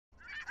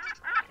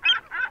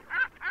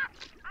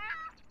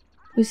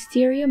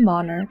Wisteria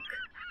Monarch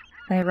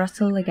by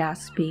Russell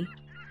Legaspi.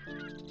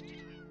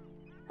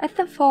 At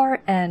the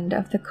far end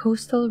of the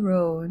coastal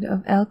road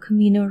of El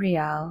Camino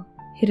Real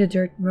hid a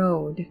dirt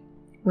road,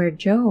 where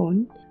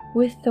Joan,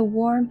 with the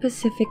warm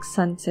Pacific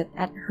sunset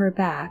at her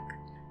back,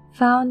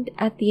 found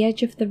at the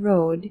edge of the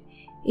road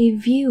a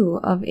view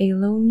of a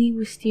lonely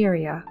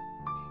wisteria.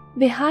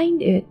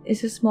 Behind it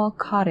is a small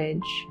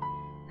cottage,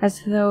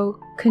 as though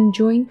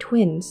conjoined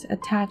twins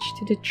attached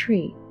to the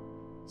tree.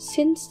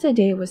 Since the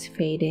day was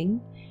fading,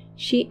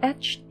 she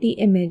etched the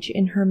image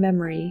in her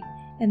memory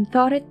and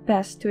thought it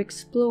best to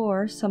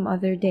explore some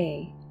other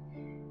day.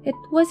 It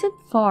wasn't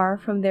far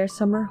from their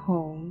summer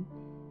home,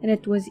 and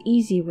it was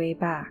easy way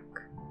back.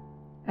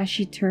 As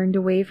she turned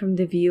away from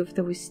the view of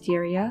the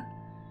wisteria,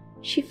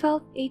 she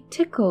felt a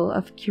tickle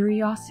of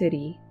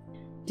curiosity.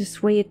 The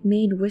sway it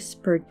made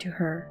whispered to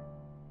her,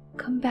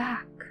 "Come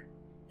back."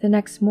 The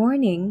next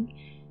morning,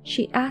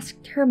 she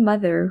asked her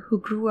mother, who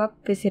grew up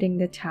visiting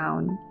the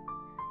town,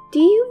 "Do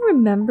you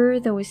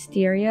remember the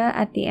wisteria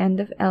at the end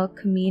of El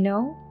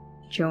Camino?"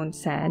 Joan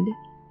said.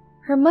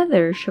 Her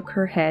mother shook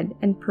her head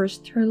and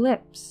pursed her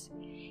lips,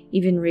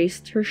 even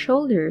raised her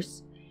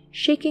shoulders,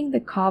 shaking the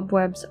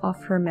cobwebs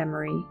off her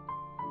memory.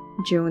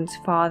 Joan's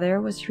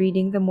father was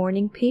reading the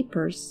morning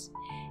papers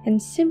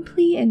and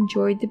simply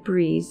enjoyed the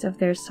breeze of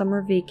their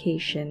summer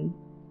vacation.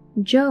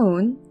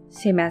 Joan,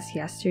 same as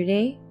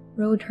yesterday,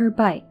 rode her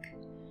bike.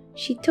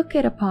 She took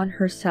it upon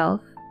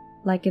herself,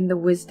 like in the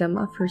wisdom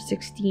of her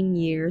 16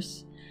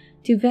 years,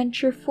 to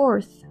venture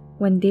forth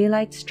when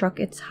daylight struck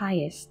its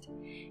highest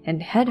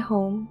and head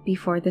home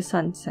before the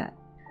sunset.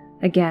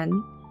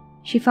 Again,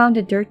 she found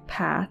a dirt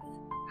path,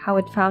 how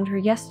it found her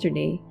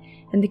yesterday,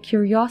 and the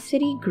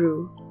curiosity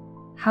grew,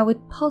 how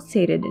it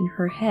pulsated in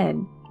her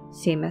head,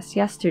 same as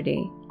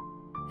yesterday.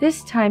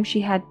 This time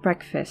she had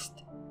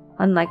breakfast,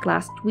 unlike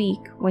last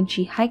week when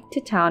she hiked to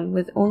town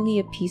with only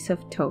a piece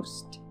of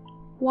toast.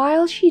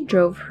 While she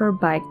drove her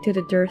bike to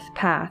the dirt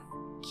path,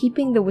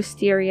 keeping the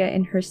wisteria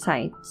in her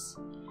sights,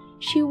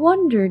 she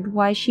wondered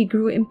why she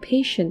grew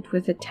impatient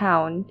with the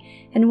town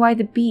and why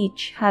the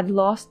beach had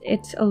lost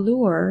its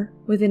allure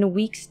within a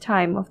week's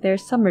time of their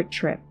summer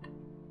trip.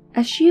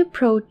 As she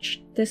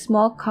approached the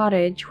small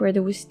cottage where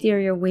the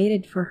wisteria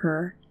waited for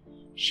her,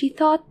 she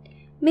thought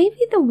maybe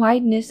the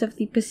wideness of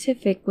the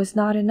Pacific was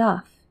not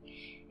enough,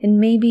 and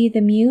maybe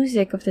the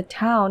music of the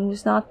town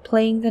was not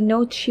playing the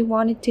notes she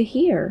wanted to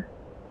hear.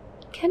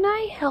 "Can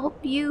I help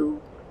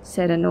you?"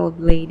 said an old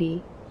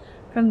lady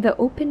from the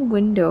open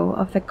window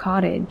of the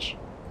cottage.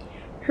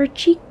 Her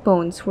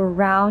cheekbones were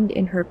round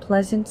in her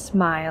pleasant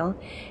smile,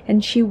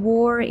 and she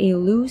wore a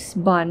loose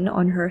bun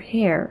on her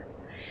hair,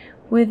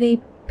 with a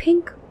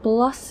pink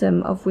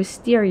blossom of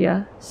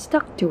wisteria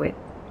stuck to it.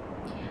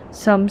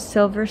 Some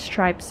silver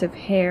stripes of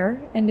hair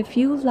and a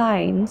few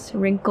lines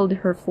wrinkled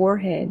her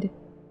forehead.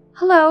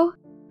 "Hello,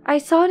 I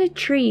saw the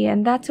tree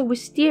and that's a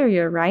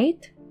wisteria,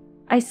 right?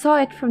 I saw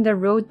it from the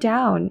road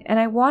down and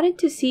I wanted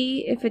to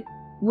see if it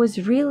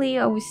was really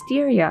a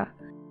wisteria.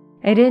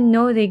 I didn't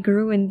know they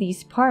grew in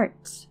these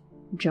parts,"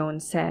 Joan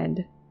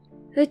said.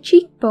 The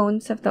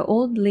cheekbones of the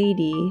old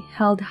lady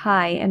held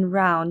high and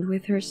round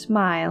with her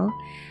smile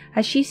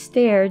as she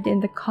stared in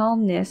the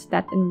calmness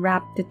that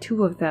enwrapped the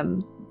two of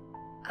them.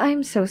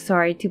 "I'm so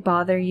sorry to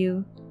bother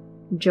you,"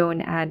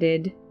 Joan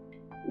added.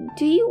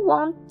 "Do you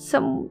want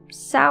some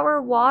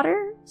sour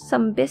water,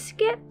 some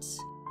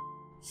biscuits?"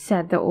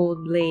 said the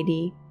old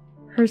lady,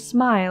 her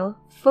smile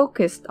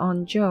focused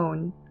on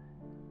Joan.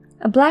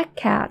 A black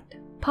cat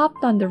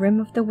popped on the rim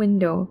of the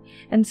window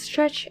and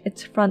stretched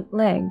its front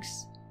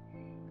legs.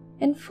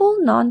 In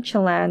full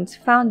nonchalance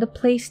found a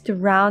place to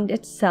round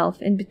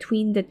itself in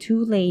between the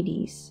two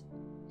ladies.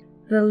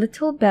 The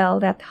little bell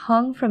that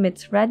hung from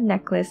its red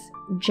necklace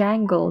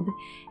jangled,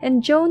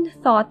 and Joan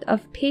thought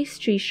of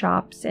pastry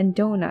shops and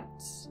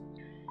donuts.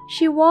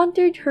 She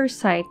wandered her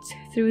sights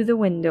through the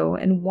window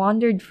and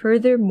wandered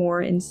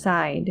furthermore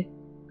inside.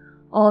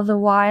 All the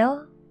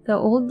while, the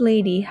old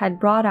lady had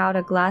brought out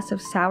a glass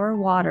of sour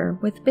water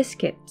with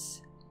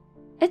biscuits.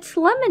 "It's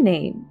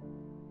lemonade,"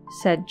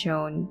 said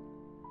Joan.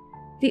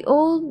 The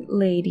old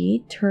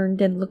lady turned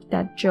and looked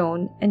at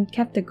Joan and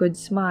kept a good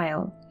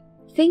smile.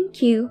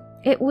 "Thank you,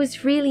 it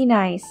was really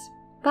nice.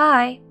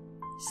 Bye,"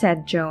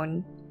 said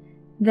Joan.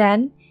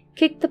 Then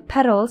kicked the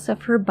pedals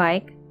of her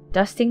bike,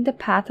 dusting the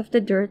path of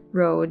the dirt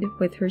road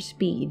with her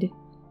speed.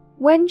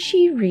 When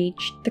she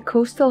reached the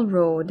coastal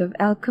road of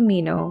El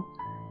Camino,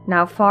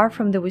 now far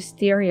from the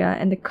wisteria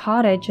and the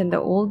cottage and the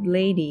old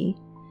lady,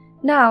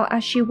 now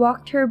as she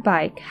walked her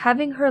bike,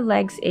 having her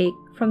legs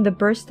ache from the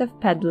burst of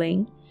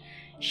pedaling,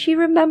 she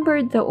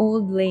remembered the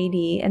old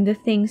lady and the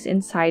things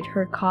inside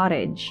her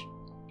cottage.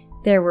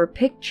 There were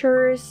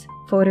pictures,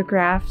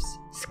 photographs,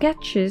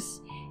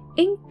 sketches,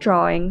 ink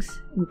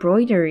drawings,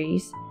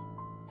 embroideries,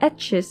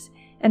 etches,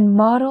 and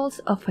models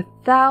of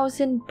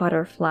 1,000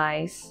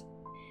 butterflies.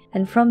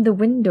 And from the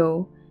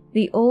window,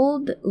 the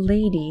old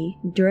lady,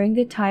 during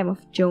the time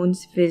of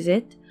Joan's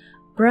visit,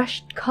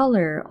 brushed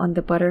color on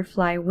the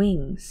butterfly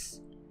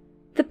wings.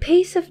 The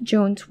pace of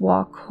Joan's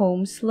walk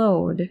home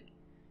slowed.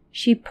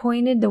 She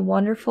pointed the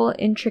wonderful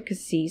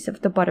intricacies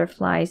of the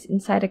butterflies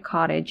inside the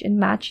cottage and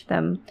matched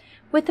them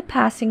with the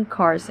passing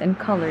cars and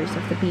colors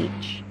of the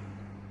beach.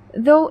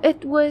 Though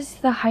it was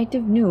the height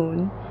of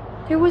noon,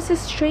 there was a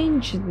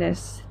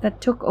strangeness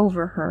that took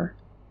over her.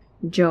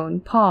 Joan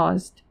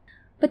paused,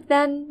 but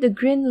then the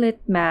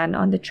green-lit man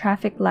on the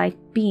traffic light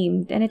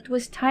beamed and it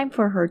was time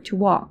for her to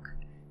walk,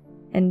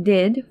 and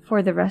did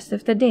for the rest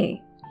of the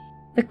day.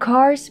 The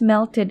cars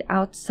melted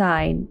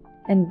outside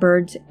and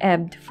birds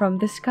ebbed from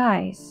the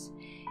skies.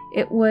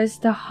 It was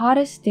the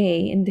hottest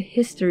day in the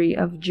history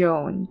of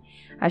Joan,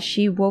 as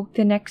she woke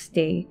the next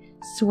day,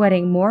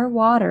 sweating more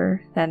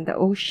water than the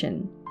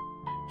ocean.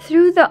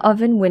 Through the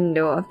oven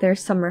window of their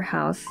summer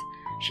house,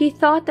 she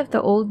thought of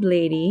the old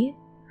lady,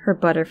 her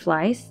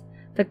butterflies,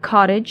 the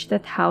cottage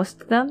that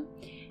housed them,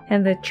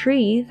 and the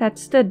tree that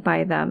stood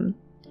by them.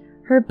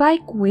 Her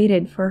bike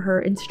waited for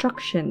her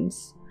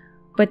instructions,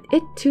 but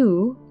it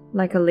too,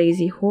 like a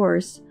lazy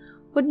horse,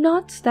 would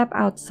not step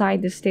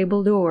outside the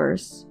stable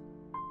doors.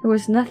 There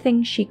was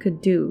nothing she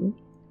could do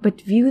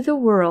but view the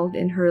world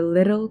in her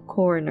little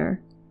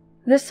corner.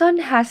 The sun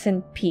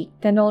hasn't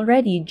peaked and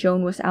already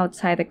Joan was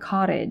outside the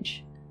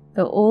cottage.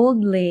 The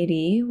old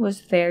lady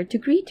was there to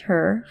greet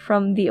her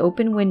from the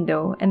open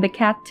window, and the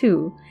cat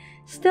too,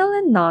 still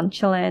in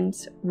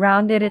nonchalance,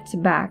 rounded its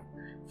back,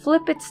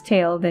 flipped its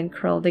tail, then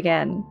curled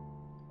again.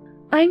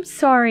 "I'm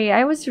sorry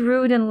I was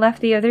rude and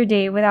left the other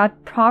day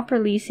without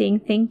properly saying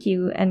thank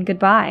you and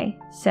goodbye,"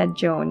 said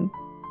Joan.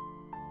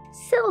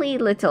 "Silly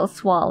little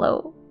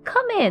swallow,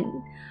 come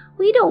in.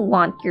 We don't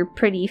want your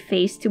pretty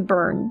face to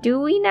burn, do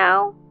we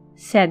now?"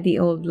 said the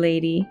old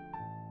lady.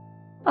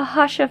 A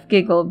hush of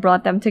giggle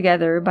brought them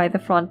together by the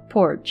front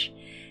porch,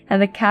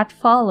 and the cat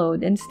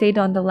followed and stayed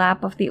on the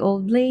lap of the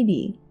old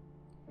lady.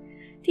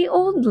 The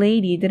old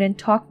lady didn't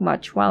talk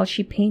much while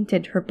she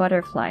painted her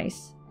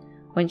butterflies.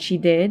 When she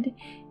did,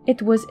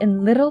 it was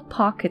in little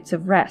pockets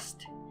of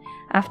rest,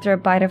 after a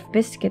bite of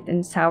biscuit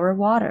and sour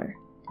water.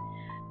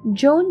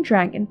 Joan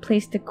drank and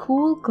placed a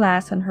cool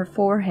glass on her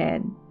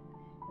forehead.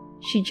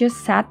 She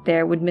just sat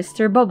there with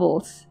Mr.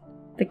 Bubbles,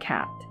 the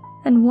cat,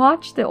 and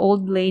watched the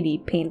old lady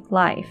paint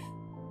life.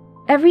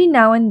 Every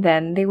now and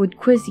then they would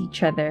quiz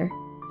each other,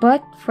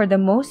 but for the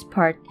most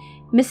part,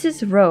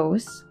 Mrs.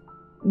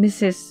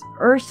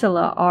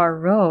 Ursula R.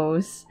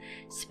 Rose,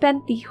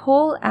 spent the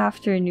whole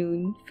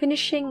afternoon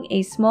finishing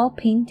a small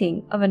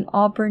painting of an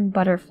auburn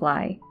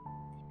butterfly,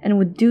 and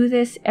would do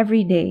this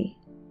every day,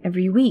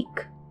 every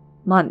week,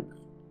 month,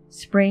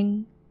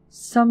 spring,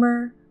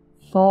 summer,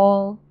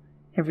 fall,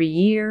 every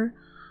year,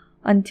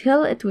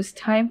 until it was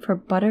time for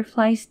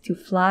butterflies to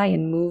fly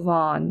and move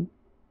on.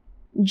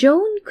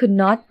 Joan could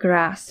not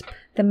grasp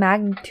the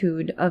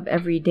magnitude of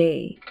every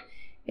day.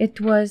 It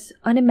was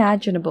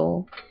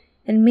unimaginable,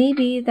 and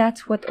maybe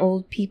that's what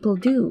old people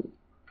do.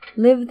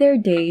 Live their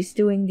days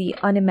doing the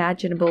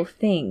unimaginable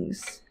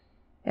things.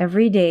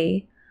 Every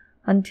day,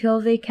 until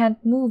they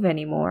can't move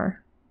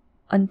anymore.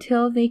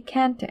 Until they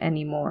can't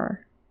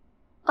anymore.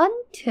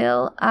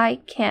 "Until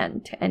I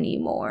can't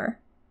anymore,"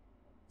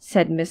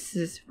 said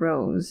Mrs.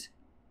 Rose.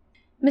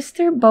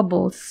 Mr.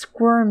 Bubbles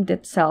squirmed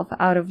itself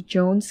out of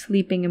Joan's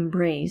sleeping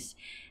embrace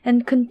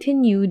and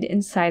continued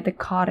inside the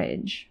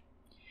cottage.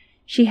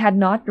 She had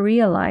not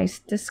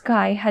realized the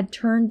sky had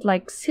turned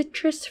like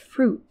citrus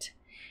fruit,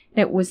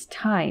 and it was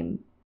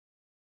time.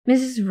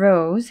 Mrs.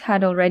 Rose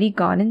had already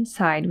gone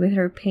inside with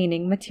her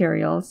painting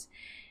materials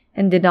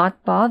and did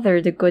not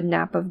bother the good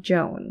nap of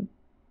Joan.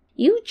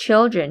 "You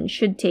children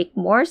should take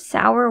more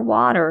sour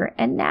water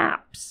and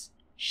naps,"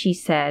 she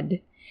said,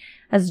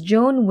 as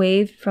Joan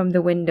waved from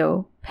the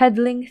window,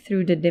 pedaling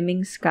through the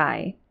dimming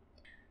sky.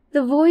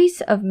 The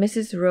voice of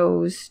Mrs.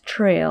 Rose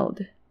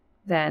trailed,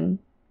 then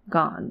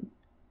gone.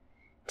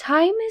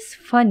 Time is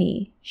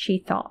funny, she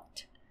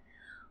thought.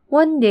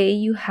 One day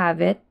you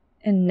have it,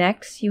 and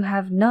next you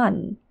have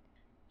none.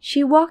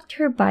 She walked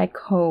her bike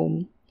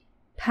home,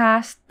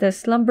 past the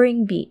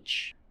slumbering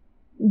beach.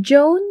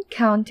 Joan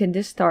counted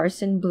the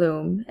stars in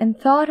bloom and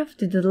thought of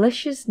the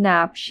delicious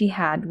nap she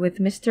had with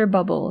Mr.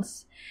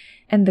 Bubbles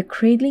and the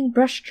cradling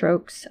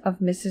brushstrokes of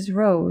Mrs.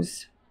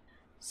 Rose.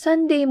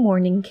 Sunday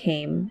morning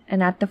came,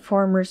 and at the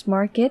farmer's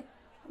market,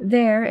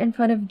 there in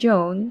front of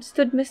Joan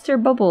stood Mr.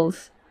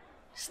 Bubbles,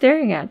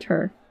 staring at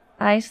her,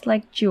 eyes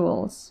like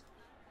jewels.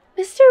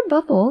 "Mr.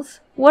 Bubbles,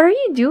 what are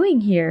you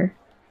doing here?"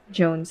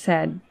 Joan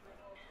said.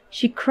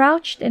 She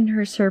crouched in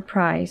her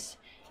surprise,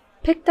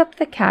 picked up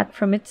the cat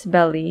from its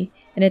belly,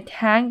 and it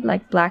hanged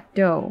like black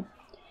dough.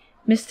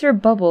 Mr.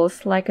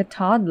 Bubbles, like a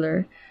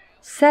toddler,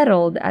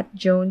 settled at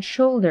Joan's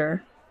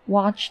shoulder,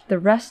 watched the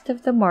rest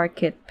of the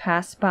market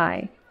pass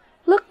by.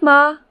 "Look,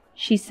 Ma,"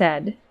 she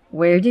said.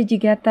 "Where did you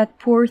get that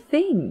poor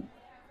thing?"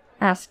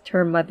 asked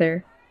her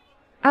mother.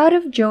 Out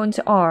of Joan's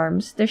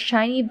arms, the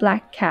shiny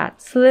black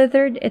cat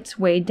slithered its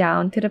way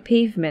down to the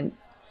pavement,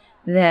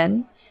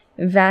 then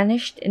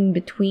vanished in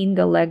between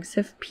the legs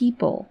of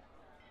people.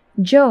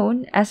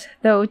 Joan, as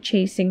though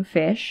chasing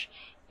fish,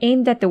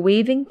 aimed at the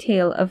waving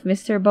tail of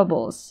Mr.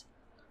 Bubbles.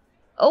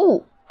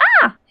 "Oh,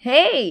 ah,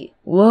 hey,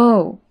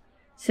 whoa!"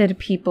 said the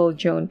people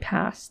Joan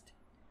passed.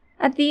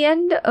 At the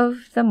end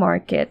of the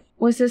market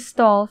was a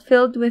stall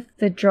filled with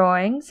the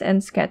drawings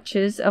and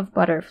sketches of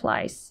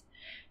butterflies,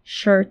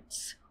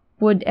 shirts,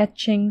 wood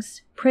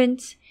etchings,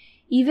 prints,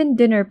 even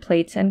dinner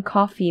plates and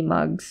coffee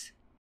mugs.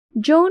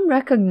 Joan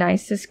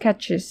recognized the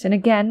sketches, and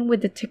again,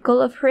 with the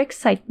tickle of her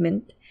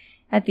excitement,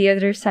 at the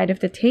other side of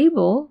the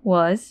table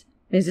was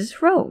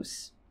Mrs.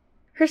 Rose.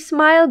 Her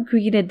smile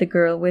greeted the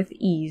girl with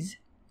ease.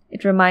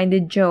 It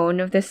reminded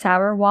Joan of the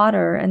sour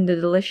water and the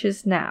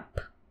delicious nap.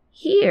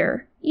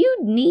 "Here,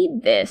 you'd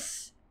need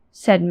this,"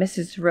 said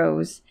Mrs.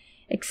 Rose,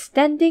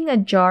 extending a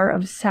jar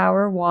of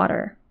sour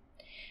water.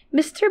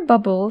 Mr.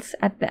 Bubbles,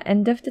 at the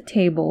end of the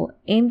table,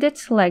 aimed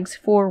its legs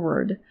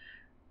forward,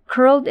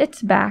 curled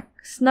its back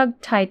snug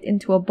tight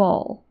into a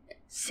ball,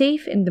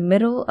 safe in the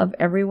middle of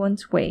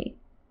everyone's way.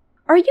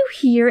 "Are you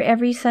here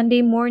every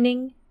Sunday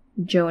morning?"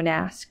 Joan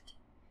asked.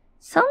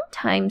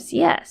 "Sometimes,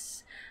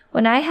 yes,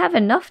 when I have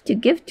enough to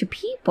give to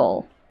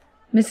people,"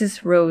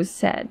 Mrs. Rose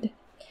said,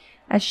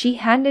 as she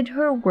handed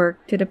her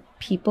work to the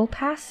people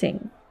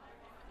passing.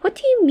 "What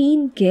do you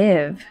mean,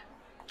 give?"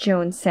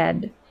 Joan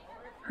said,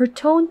 her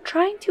tone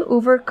trying to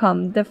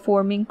overcome the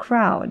forming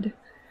crowd.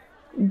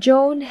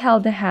 Joan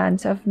held the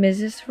hands of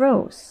Mrs.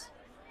 Rose.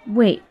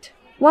 "Wait,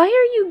 why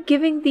are you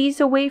giving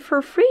these away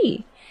for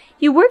free?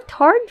 You worked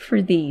hard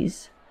for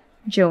these,"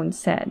 Joan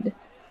said.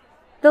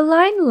 The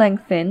line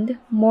lengthened,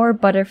 more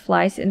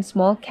butterflies in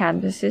small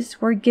canvases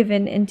were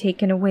given and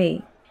taken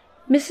away.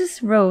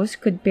 Mrs. Rose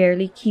could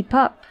barely keep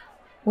up.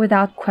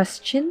 Without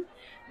question,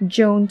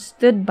 Joan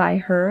stood by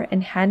her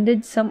and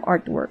handed some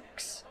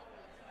artworks.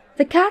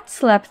 The cat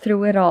slept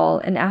through it all,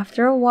 and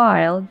after a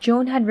while,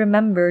 Joan had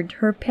remembered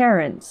her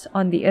parents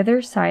on the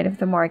other side of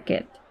the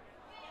market.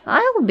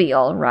 "I'll be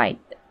all right.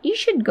 You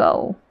should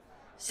go,"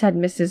 said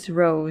Mrs.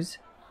 Rose.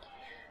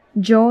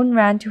 Joan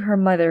ran to her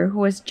mother, who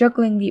was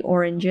juggling the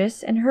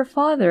oranges, and her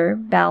father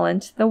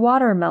balanced the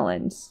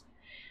watermelons.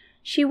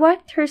 She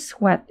wiped her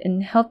sweat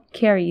and helped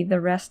carry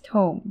the rest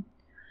home.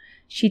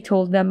 She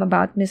told them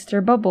about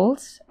Mr.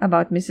 Bubbles,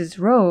 about Mrs.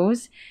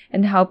 Rose,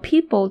 and how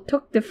people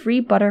took the free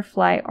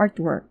butterfly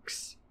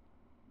artworks.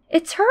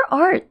 "It's her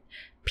art.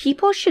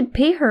 People should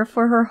pay her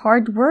for her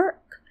hard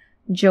work,"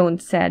 Joan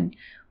said,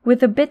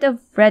 with a bit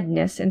of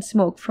redness and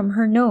smoke from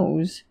her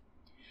nose.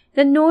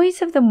 The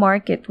noise of the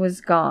market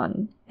was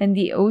gone, and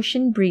the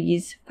ocean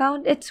breeze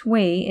found its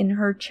way in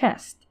her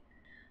chest.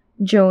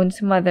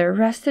 Joan's mother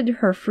rested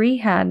her free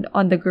hand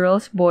on the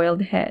girl's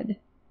boiled head.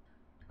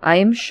 "I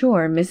am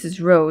sure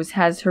Mrs. Rose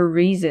has her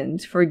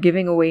reasons for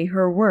giving away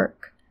her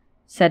work,"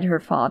 said her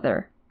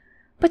father.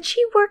 "But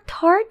she worked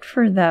hard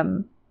for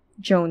them,"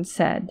 Joan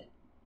said.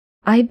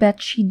 "I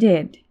bet she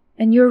did,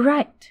 and you're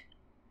right.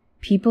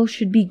 People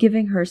should be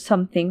giving her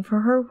something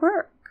for her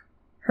work,"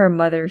 her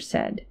mother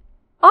said.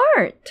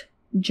 "Art,"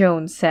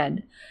 Joan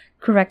said,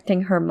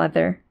 correcting her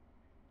mother.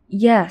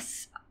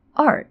 "Yes,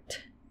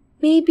 art.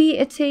 Maybe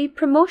it's a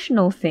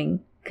promotional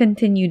thing,"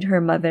 continued her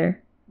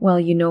mother. "Well,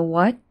 you know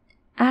what?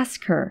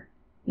 Ask her.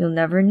 You'll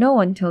never know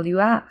until you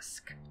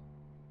ask."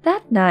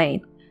 That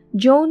night,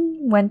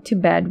 Joan went to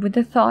bed with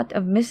the thought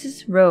of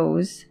Mrs.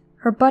 Rose,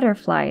 her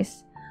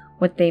butterflies,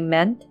 what they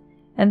meant,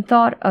 and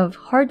thought of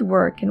hard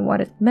work and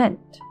what it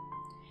meant.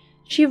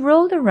 She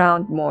rolled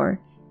around more,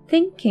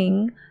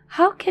 thinking,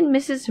 how can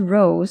Mrs.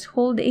 Rose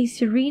hold a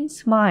serene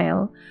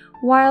smile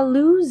while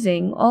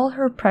losing all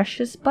her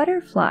precious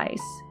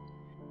butterflies?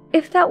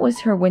 If that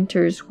was her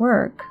winter's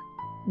work,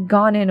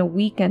 gone in a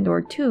weekend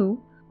or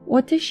two,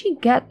 what does she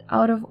get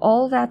out of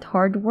all that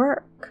hard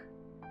work?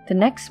 The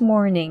next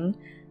morning,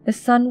 the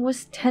sun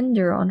was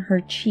tender on her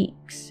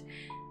cheeks,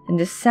 and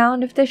the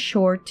sound of the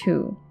shore,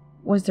 too,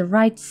 was the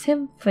right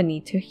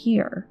symphony to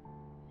hear.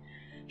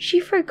 She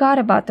forgot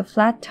about the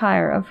flat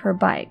tire of her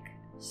bike,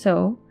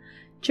 so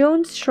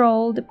Joan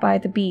strolled by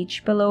the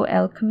beach below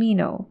El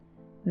Camino,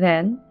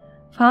 then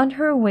found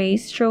her way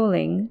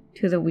strolling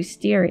to the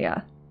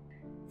Wisteria.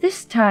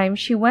 This time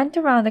she went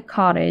around the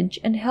cottage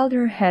and held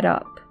her head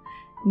up,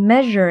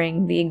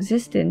 measuring the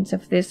existence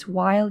of this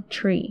wild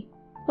tree.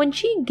 When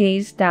she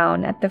gazed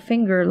down at the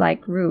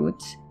finger-like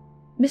roots,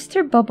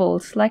 Mr.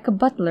 Bubbles, like a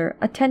butler,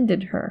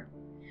 attended her.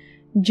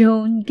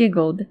 Joan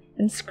giggled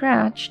and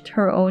scratched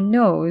her own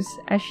nose,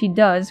 as she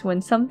does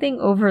when something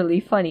overly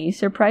funny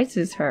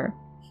surprises her.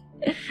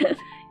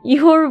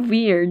 "You're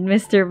weird,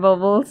 Mr.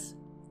 Bubbles,"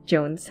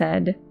 Joan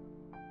said.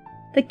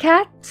 The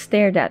cat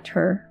stared at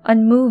her,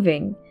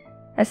 unmoving,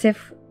 as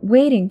if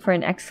waiting for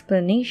an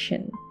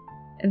explanation,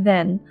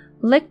 then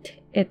licked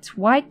its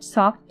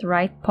white-socked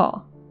right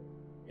paw,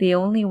 the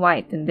only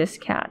white in this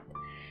cat,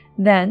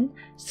 then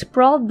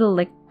sprawled the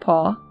licked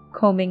paw,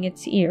 combing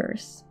its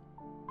ears.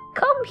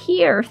 "Come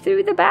here,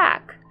 through the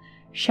back,"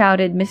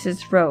 shouted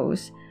Mrs.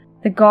 Rose.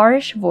 The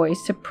garish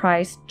voice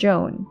surprised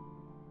Joan.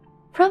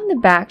 From the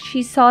back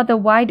she saw the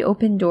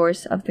wide-open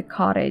doors of the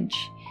cottage.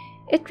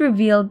 It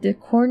revealed the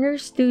corner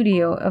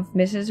studio of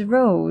Mrs.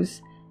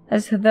 Rose,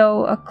 as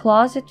though a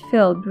closet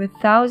filled with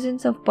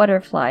thousands of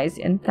butterflies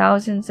and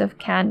thousands of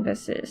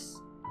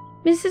canvases.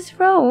 "Mrs.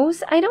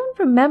 Rose, I don't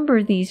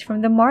remember these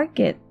from the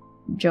market,"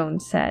 Joan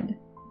said.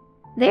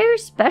 "They're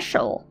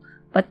special,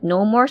 but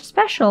no more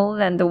special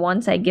than the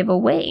ones I give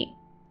away,"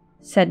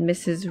 said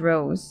Mrs.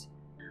 Rose.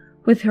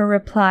 With her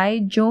reply,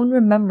 Joan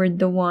remembered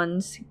the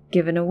ones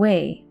given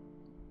away.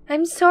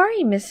 "I'm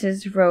sorry,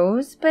 Mrs.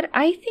 Rose, but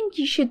I think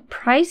you should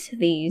price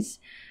these.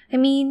 I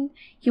mean,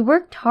 you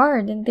worked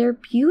hard and they're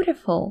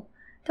beautiful.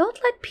 Don't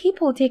let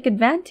people take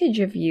advantage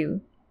of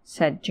you,"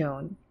 said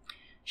Joan.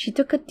 She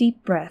took a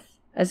deep breath,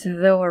 as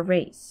though a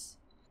race.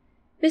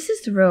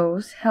 Mrs.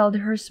 Rose held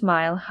her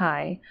smile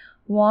high,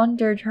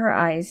 wandered her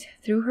eyes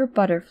through her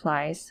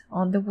butterflies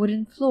on the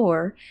wooden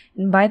floor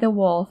and by the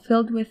wall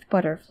filled with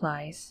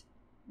butterflies,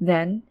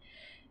 then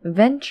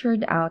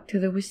ventured out to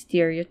the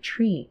wisteria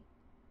tree.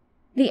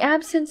 The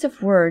absence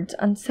of words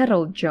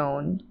unsettled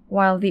Joan,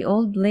 while the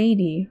old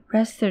lady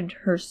rested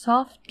her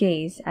soft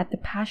gaze at the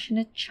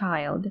passionate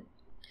child.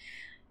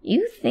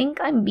 "You think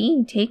I'm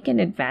being taken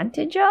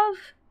advantage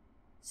of?"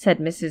 said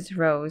Mrs.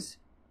 Rose.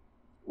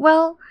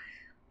 "Well,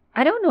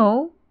 I don't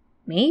know.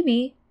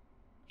 Maybe,"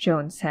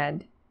 Joan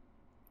said.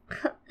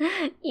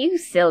 "You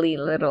silly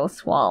little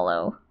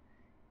swallow,"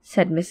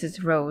 said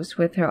Mrs. Rose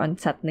with her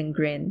unsettling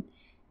grin.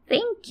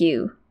 "Thank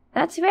you.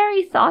 That's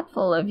very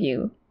thoughtful of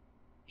you,"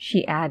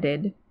 she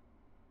added.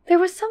 There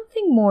was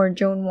something more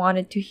Joan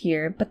wanted to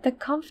hear, but the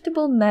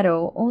comfortable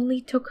meadow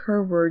only took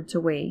her words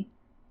away.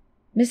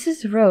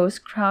 Mrs. Rose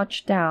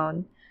crouched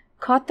down,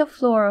 caught the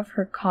floor of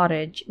her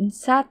cottage, and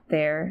sat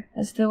there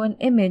as though an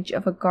image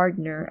of a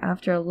gardener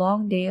after a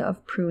long day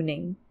of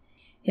pruning.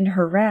 In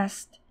her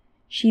rest,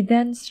 she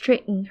then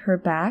straightened her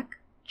back,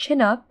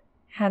 chin up,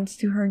 hands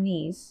to her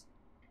knees.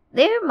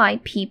 "They're my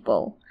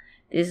people.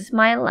 This is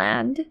my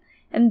land,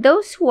 and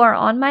those who are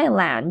on my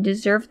land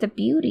deserve the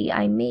beauty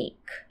I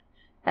make.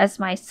 As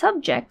my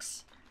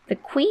subjects, the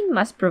queen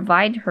must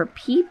provide her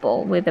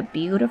people with a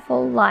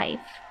beautiful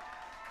life,"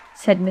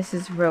 said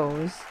Mrs.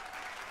 Rose,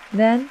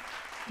 then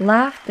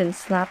laughed and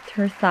slapped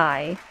her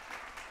thigh.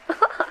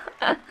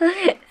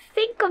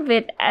 "Think of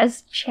it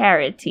as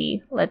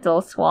charity,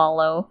 little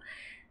swallow.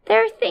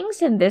 There are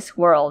things in this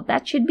world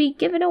that should be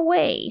given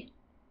away,"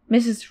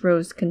 Mrs.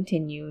 Rose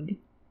continued.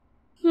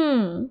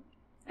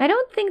 I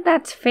don't think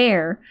that's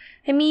fair.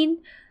 I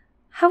mean,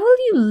 how will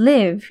you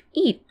live,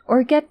 eat,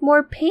 or get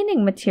more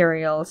painting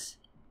materials?"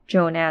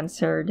 Joan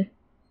answered.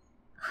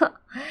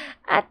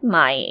 "At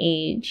my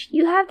age,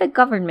 you have the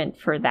government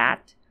for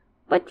that.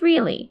 But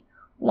really,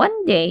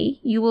 one day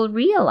you will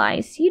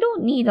realize you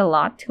don't need a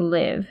lot to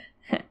live.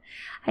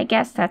 I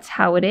guess that's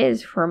how it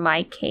is for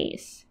my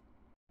case."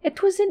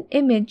 It was an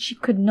image she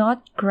could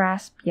not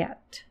grasp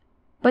yet,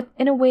 but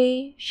in a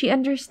way she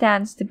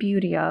understands the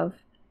beauty of.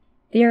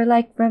 They are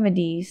like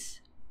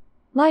remedies,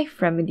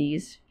 life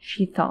remedies,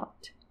 she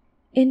thought.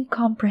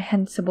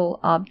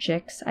 Incomprehensible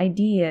objects,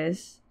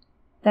 ideas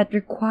that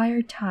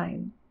require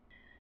time.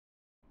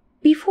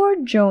 Before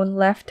Joan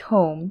left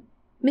home,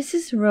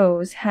 Mrs.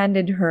 Rose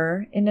handed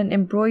her in an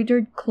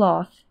embroidered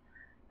cloth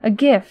a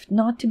gift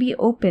not to be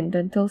opened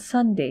until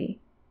Sunday,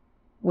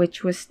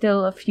 which was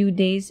still a few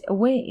days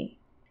away.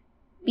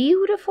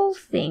 "Beautiful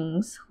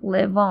things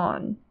live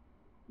on,"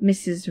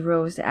 Mrs.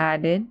 Rose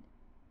added.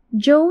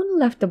 Joan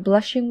left the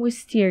blushing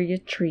wisteria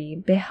tree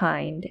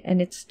behind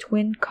and its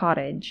twin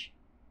cottage.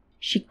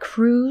 She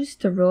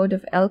cruised the road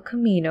of El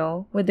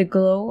Camino with the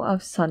glow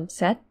of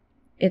sunset,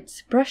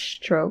 its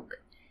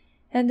brushstroke,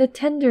 and the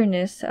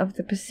tenderness of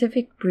the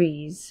Pacific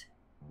breeze.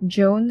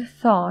 Joan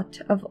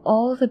thought of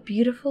all the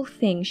beautiful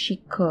things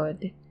she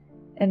could,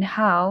 and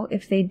how,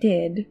 if they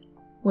did,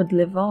 would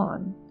live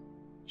on.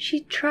 She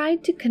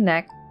tried to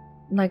connect,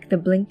 like the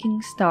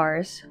blinking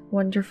stars,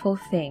 wonderful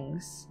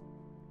things.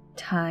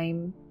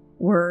 Time,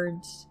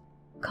 words,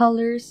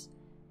 colors,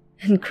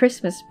 and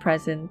Christmas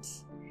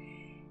presents.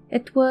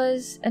 It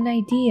was an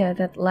idea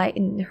that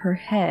lightened her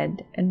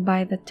head, and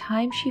by the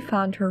time she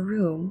found her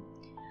room,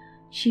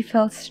 she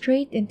fell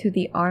straight into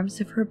the arms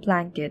of her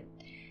blanket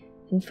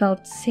and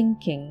felt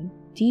sinking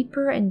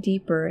deeper and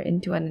deeper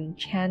into an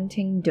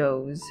enchanting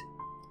doze.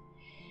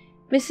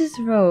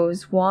 Mrs.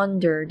 Rose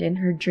wandered in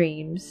her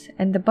dreams,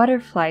 and the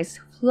butterflies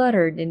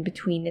fluttered in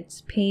between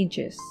its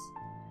pages.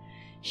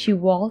 She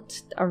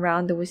waltzed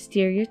around the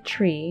wisteria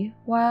tree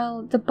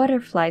while the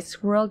butterflies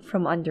swirled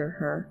from under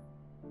her.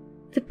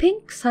 The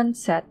pink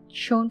sunset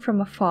shone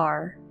from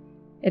afar.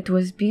 It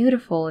was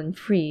beautiful and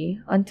free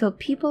until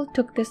people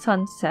took the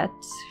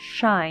sunset's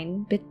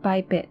shine bit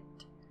by bit.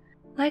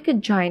 Like a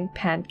giant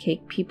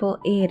pancake, people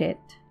ate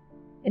it.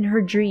 In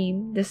her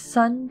dream, the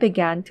sun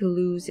began to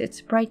lose its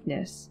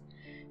brightness,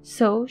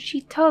 so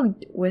she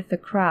tugged with the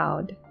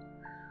crowd.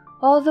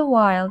 All the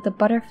while, the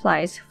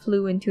butterflies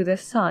flew into the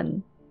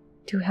sun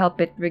to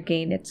help it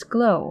regain its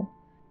glow.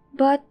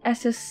 But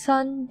as the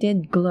sun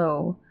did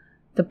glow,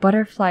 the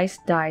butterflies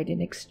died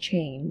in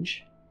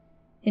exchange.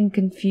 In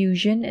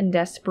confusion and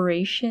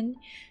desperation,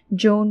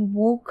 Joan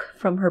woke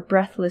from her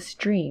breathless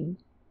dream.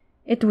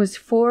 It was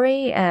 4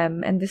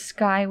 a.m. and the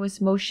sky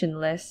was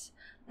motionless,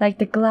 like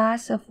the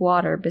glass of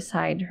water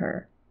beside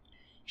her.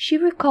 She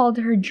recalled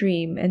her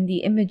dream and the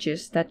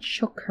images that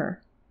shook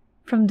her.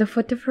 From the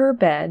foot of her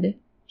bed,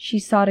 she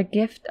saw the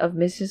gift of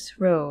Mrs.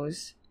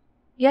 Rose.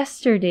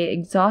 Yesterday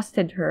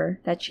exhausted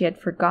her that she had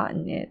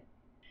forgotten it.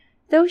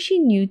 Though she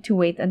knew to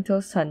wait until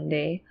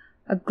Sunday,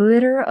 a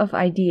glitter of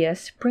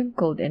ideas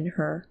sprinkled in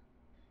her.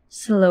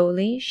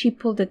 Slowly she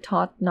pulled the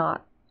taut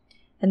knot,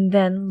 and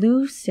then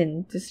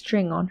loosened the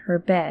string on her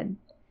bed.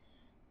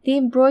 The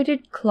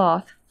embroidered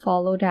cloth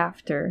followed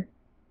after,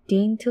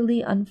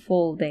 daintily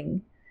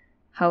unfolding.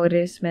 How it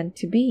is meant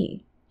to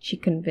be, she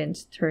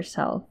convinced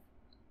herself.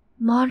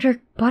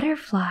 "Monarch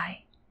butterfly,"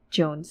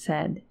 Joan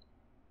said,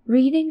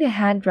 reading the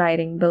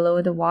handwriting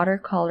below the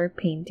watercolor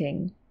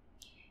painting.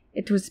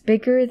 It was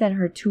bigger than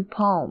her 2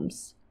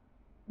 palms.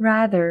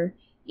 Rather,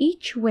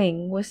 each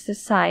wing was the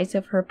size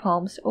of her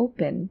palms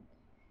open.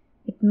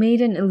 It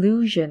made an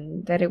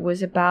illusion that it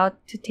was about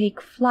to take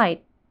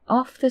flight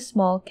off the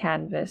small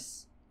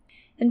canvas.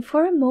 And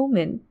for a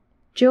moment,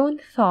 Joan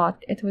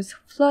thought it was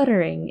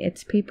fluttering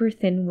its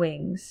paper-thin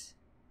wings.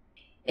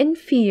 In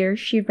fear,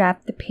 she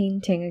wrapped the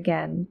painting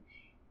again,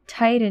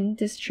 tightened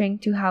the string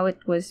to how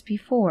it was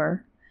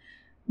before.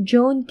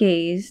 Joan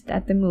gazed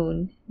at the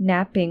moon,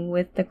 napping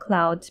with the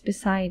clouds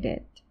beside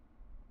it.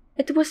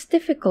 It was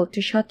difficult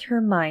to shut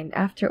her mind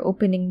after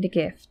opening the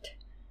gift.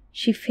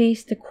 She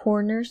faced the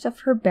corners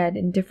of her bed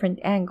in different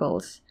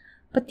angles,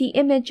 but the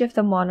image of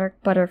the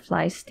monarch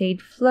butterfly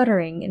stayed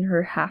fluttering in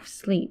her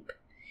half-sleep.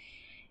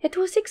 It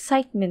was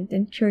excitement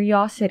and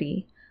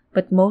curiosity,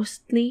 but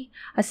mostly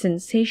a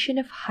sensation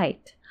of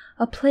height,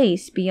 a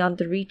place beyond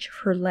the reach of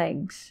her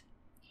legs.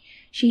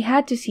 She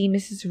had to see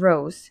Mrs.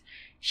 Rose.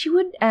 She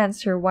would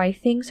answer why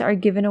things are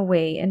given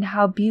away and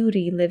how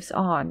beauty lives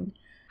on,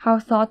 how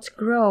thoughts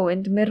grow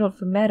in the middle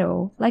of a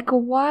meadow like a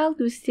wild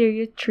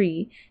wisteria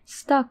tree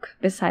stuck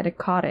beside a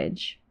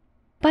cottage.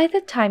 By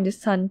the time the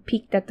sun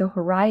peaked at the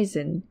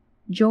horizon,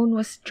 Joan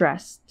was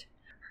dressed.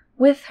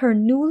 With her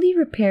newly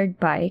repaired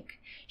bike,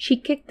 she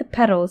kicked the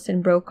pedals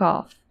and broke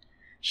off.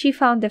 She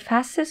found the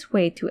fastest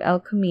way to El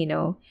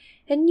Camino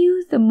and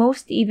knew the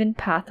most even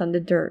path on the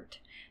dirt.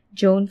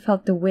 Joan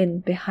felt the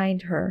wind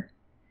behind her.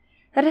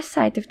 At the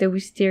sight of the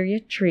wisteria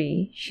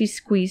tree, she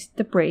squeezed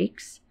the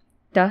brakes,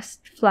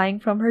 dust flying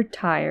from her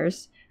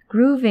tires,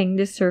 grooving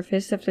the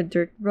surface of the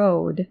dirt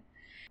road.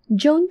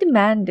 Joan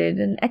demanded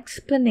an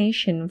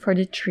explanation for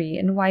the tree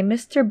and why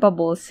Mr.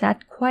 Bubbles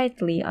sat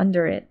quietly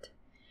under it.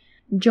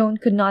 Joan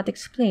could not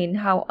explain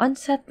how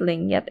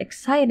unsettling yet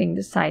exciting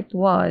the sight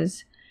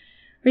was.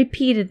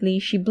 Repeatedly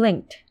she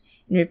blinked,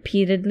 and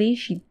repeatedly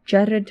she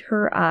jutted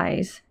her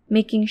eyes,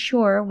 making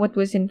sure what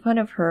was in front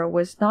of her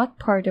was not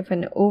part of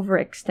an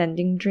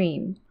overextending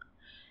dream.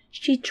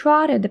 She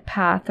trotted the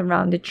path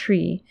around the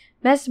tree,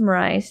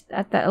 mesmerized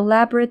at the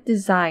elaborate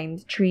design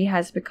the tree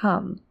has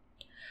become.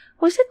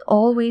 Was it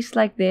always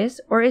like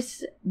this, or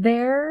is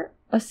there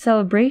a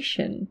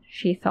celebration?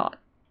 She thought.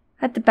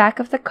 At the back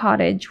of the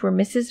cottage where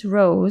Mrs.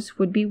 Rose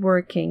would be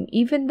working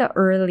even the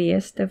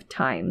earliest of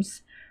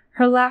times,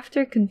 her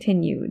laughter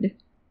continued.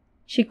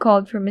 She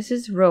called for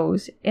Mrs.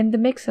 Rose in the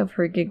mix of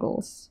her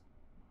giggles.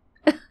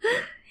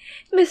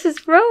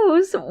 "Mrs.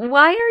 Rose,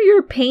 why are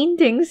your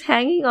paintings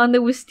hanging on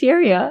the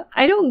wisteria?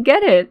 I don't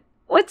get it.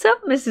 What's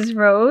up, Mrs.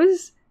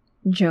 Rose?"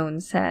 Joan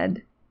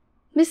said.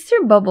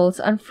 Mr. Bubbles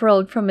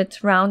unfurled from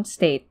its round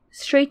state,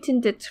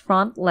 straightened its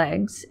front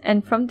legs,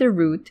 and from the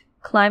root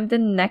climbed the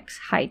next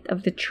height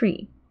of the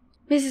tree.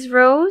 "Mrs.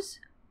 Rose?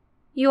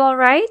 You all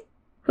right?"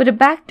 With the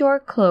back door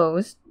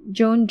closed,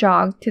 Joan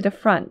jogged to the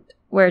front,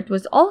 where it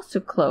was also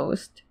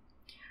closed.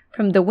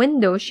 From the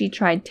window she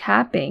tried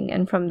tapping,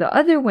 and from the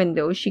other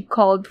window she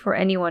called for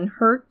anyone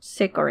hurt,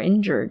 sick, or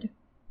injured.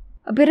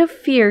 A bit of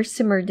fear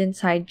simmered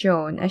inside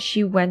Joan as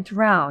she went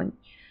round.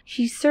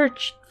 She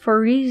searched for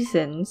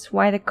reasons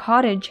why the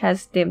cottage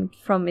has dimmed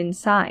from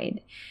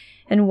inside,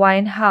 and why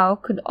and how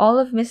could all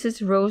of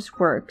Mrs. Rose's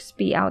works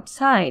be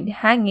outside,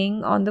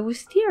 hanging on the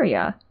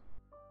wisteria?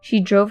 She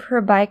drove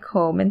her bike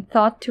home and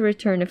thought to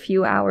return a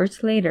few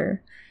hours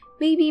later.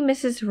 Maybe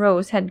Mrs.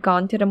 Rose had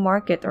gone to the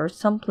market or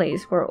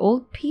someplace where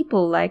old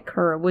people like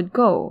her would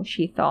go,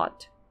 she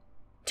thought.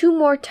 2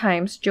 more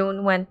times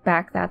Joan went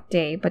back that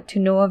day, but to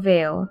no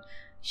avail.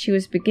 She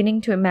was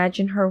beginning to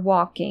imagine her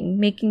walking,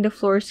 making the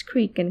floors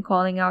creak and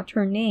calling out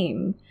her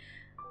name.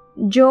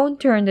 Joan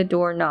turned the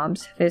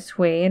doorknobs this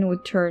way and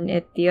would turn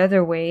it the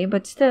other way,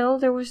 but still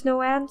there was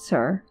no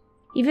answer.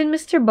 Even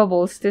Mr.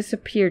 Bubbles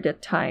disappeared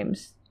at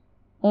times.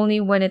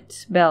 Only when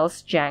its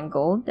bells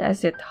jangled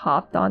as it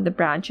hopped on the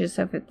branches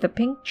of the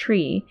pink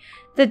tree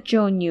that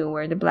Joan knew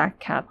where the black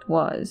cat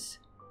was.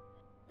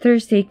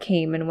 Thursday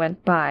came and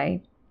went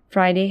by.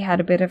 Friday had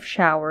a bit of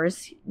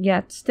showers,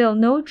 yet still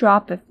no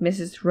drop of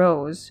Mrs.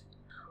 Rose.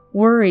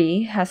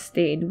 Worry has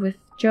stayed with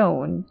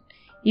Joan,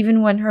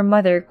 even when her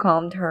mother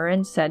calmed her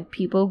and said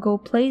people go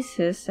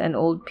places and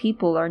old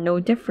people are no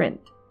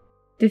different.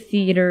 The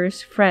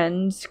theaters,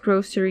 friends,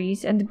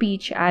 groceries, and the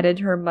beach added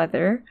her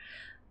mother,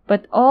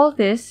 but all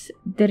this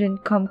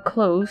didn't come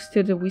close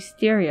to the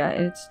wisteria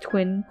and its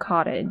twin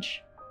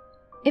cottage.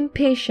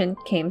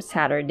 Impatient came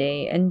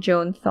Saturday, and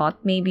Joan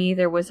thought maybe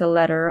there was a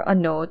letter, a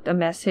note, a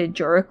message,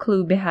 or a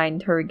clue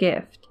behind her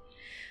gift.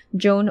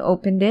 Joan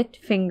opened it,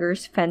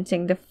 fingers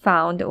fencing the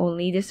found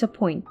only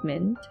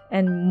disappointment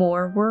and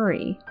more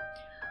worry.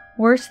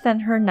 Worse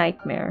than her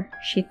nightmare,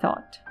 she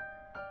thought.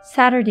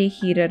 Saturday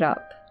heated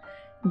up.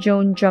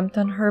 Joan jumped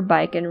on her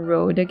bike and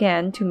rode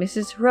again to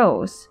Mrs.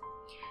 Rose.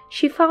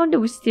 She found the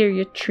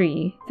wisteria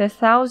tree. The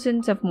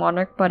thousands of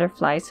monarch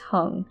butterflies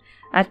hung,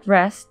 at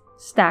rest,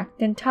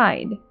 stacked and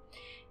tied.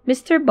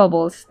 Mr.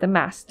 Bubbles, the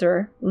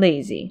master,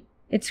 lazy.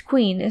 Its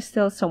queen is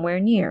still somewhere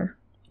near.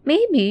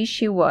 Maybe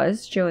she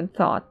was, Joan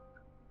thought.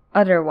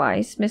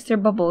 Otherwise,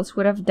 Mr. Bubbles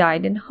would have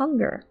died in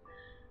hunger.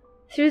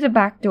 Through the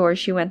back door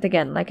she went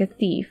again like a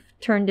thief,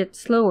 turned it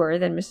slower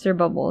than Mr.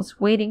 Bubbles,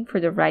 waiting for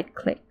the right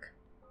click.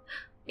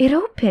 "It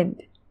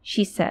opened,"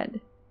 she said.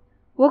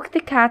 Woke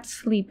the cat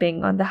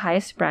sleeping on the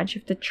highest branch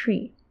of the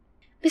tree.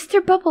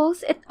 "Mr.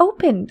 Bubbles, it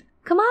opened!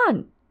 Come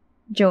on!"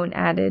 Joan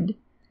added.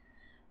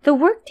 The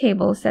work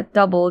tables that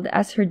doubled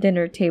as her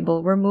dinner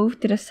table were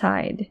moved to the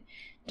side.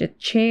 The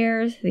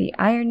chairs, the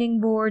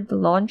ironing board, the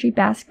laundry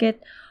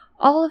basket,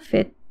 all of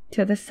it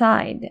to the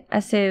side,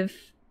 as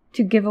if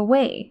to give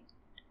away.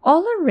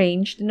 All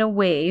arranged in a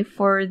way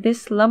for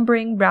this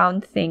lumbering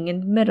brown thing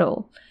in the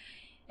middle.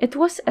 It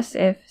was as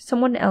if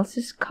someone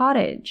else's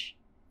cottage.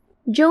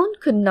 Joan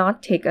could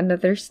not take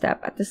another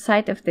step at the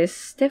sight of this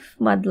stiff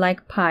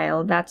mud-like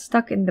pile that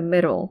stuck in the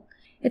middle.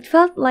 It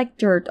felt like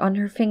dirt on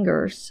her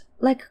fingers,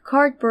 like a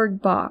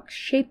cardboard box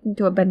shaped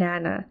into a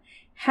banana,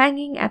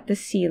 hanging at the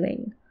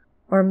ceiling,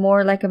 or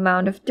more like a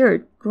mound of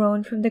dirt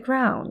grown from the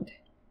ground.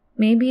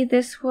 Maybe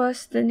this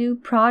was the new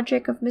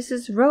project of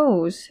Mrs.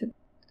 Rose.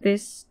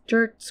 This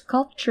dirt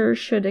sculpture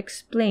should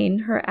explain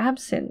her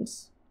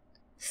absence.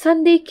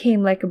 Sunday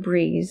came like a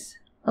breeze,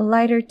 a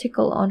lighter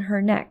tickle on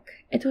her neck.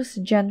 It was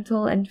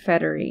gentle and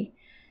feathery,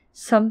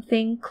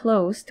 something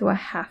close to a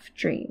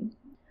half-dream.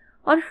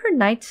 On her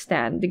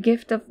nightstand, the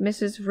gift of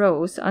Mrs.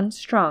 Rose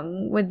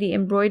unstrung with the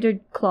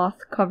embroidered cloth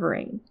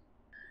covering.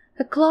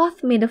 The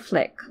cloth made a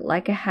flick,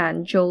 like a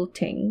hand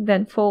jolting,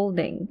 then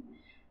folding.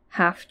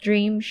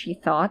 Half-dream, she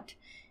thought.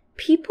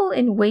 People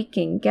in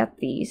waking get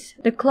these.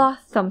 The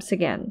cloth thumps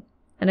again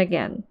and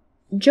again.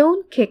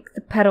 Joan kicked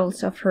the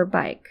pedals of her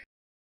bike.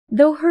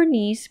 Though her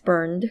knees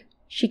burned,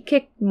 she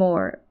kicked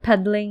more,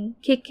 pedaling,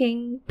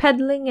 kicking,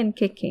 pedaling and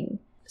kicking.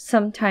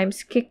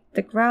 Sometimes kicked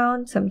the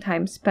ground,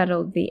 sometimes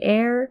pedaled the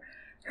air.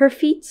 Her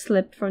feet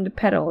slipped from the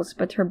pedals,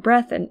 but her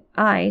breath and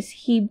eyes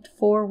heaved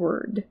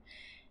forward.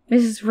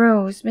 "Mrs.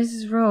 Rose,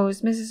 Mrs.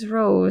 Rose, Mrs.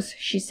 Rose,"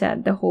 she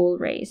said the whole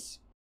race.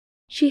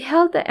 She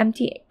held the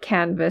empty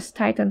canvas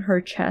tight on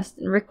her chest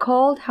and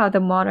recalled how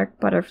the monarch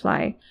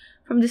butterfly,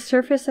 from the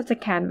surface of the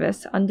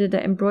canvas under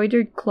the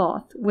embroidered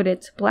cloth with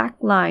its black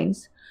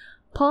lines,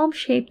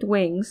 palm-shaped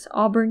wings,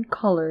 auburn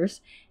colors,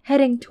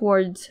 heading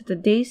towards the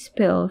day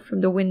spill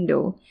from the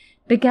window,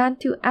 began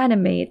to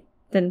animate,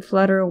 then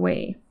flutter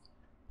away.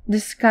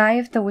 The sky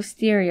of the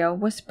wisteria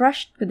was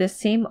brushed with the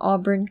same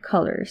auburn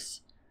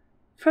colors.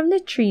 From the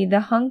tree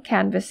the hung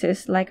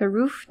canvases like a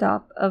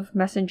rooftop of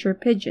messenger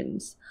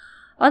pigeons,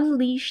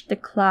 unleashed the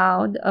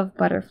cloud of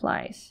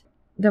butterflies.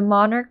 The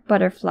monarch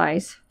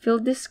butterflies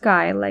filled the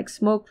sky like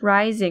smoke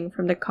rising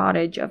from the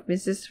cottage of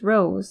Mrs.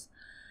 Rose,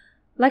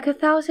 like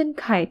 1,000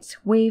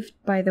 kites waved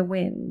by the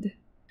wind.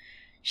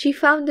 She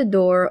found the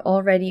door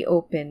already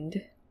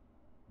opened.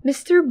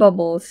 Mr.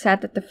 Bubbles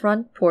sat at the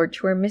front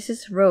porch where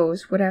Mrs.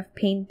 Rose would have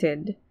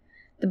painted.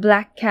 The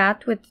black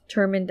cat, with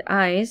determined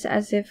eyes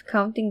as if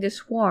counting the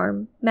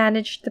swarm,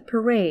 managed the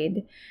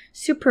parade,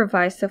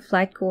 supervised the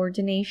flight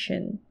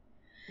coordination.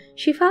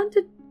 She found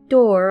the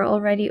door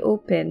already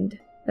opened.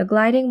 The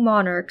gliding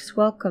monarchs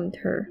welcomed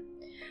her.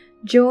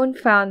 Joan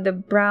found the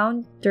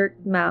brown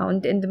dirt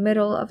mound in the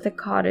middle of the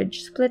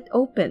cottage split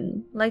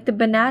open, like the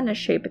banana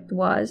shape it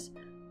was,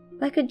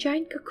 like a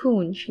giant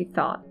cocoon, she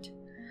thought.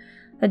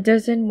 A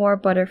dozen more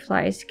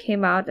butterflies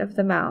came out of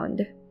the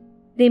mound.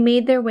 They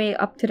made their way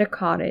up to the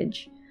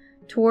cottage,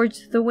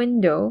 towards the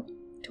window,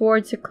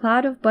 towards a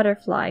cloud of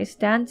butterflies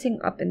dancing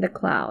up in the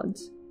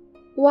clouds.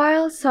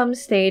 While some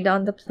stayed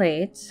on the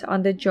plates,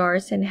 on the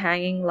jars and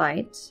hanging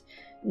lights,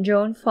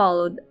 Joan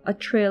followed a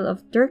trail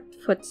of dirt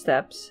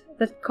footsteps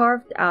that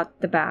carved out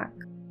the back.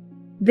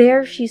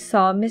 There she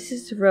saw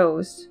Mrs.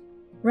 Rose,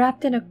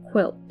 wrapped in a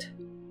quilt.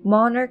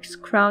 Monarchs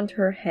crowned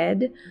her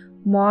head,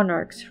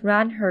 monarchs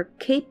ran her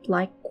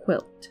cape-like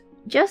quilt.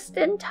 "Just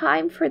in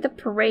time for the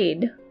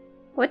parade.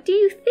 What do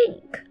you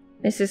think?"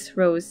 Mrs.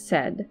 Rose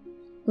said.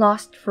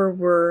 Lost for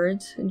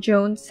words,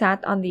 Joan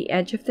sat on the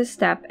edge of the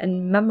step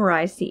and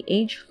memorized the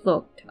aged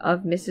look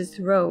of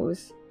Mrs.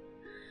 Rose.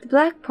 The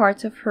black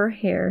parts of her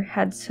hair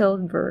had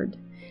silvered,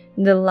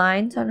 and the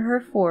lines on her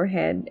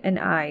forehead and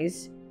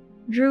eyes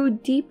drew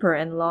deeper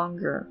and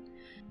longer,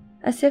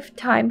 as if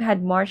time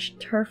had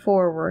marched her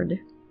forward,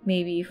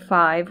 maybe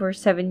 5 or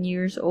 7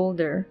 years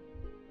older.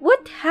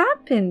 "What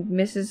happened,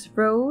 Mrs.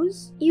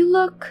 Rose? You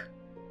look—"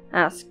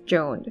 asked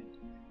Joan.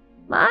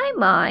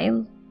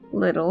 My,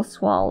 little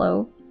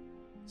swallow,"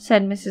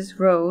 said Mrs.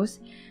 Rose,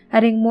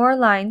 adding more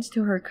lines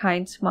to her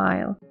kind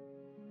smile.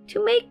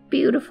 "To make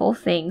beautiful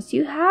things,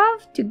 you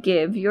have to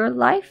give your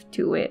life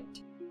to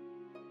it."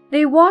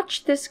 They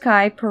watched the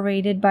sky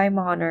paraded by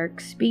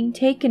monarchs being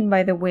taken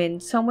by the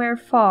wind somewhere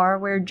far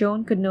where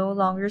Joan could no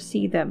longer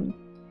see them.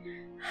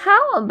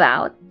 "How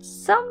about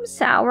some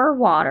sour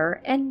water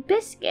and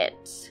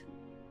biscuits?"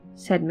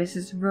 said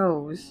Mrs.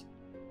 Rose.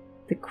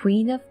 The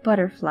Queen of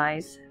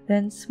Butterflies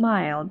then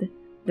smiled,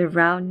 the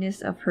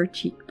roundness of her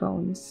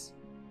cheekbones.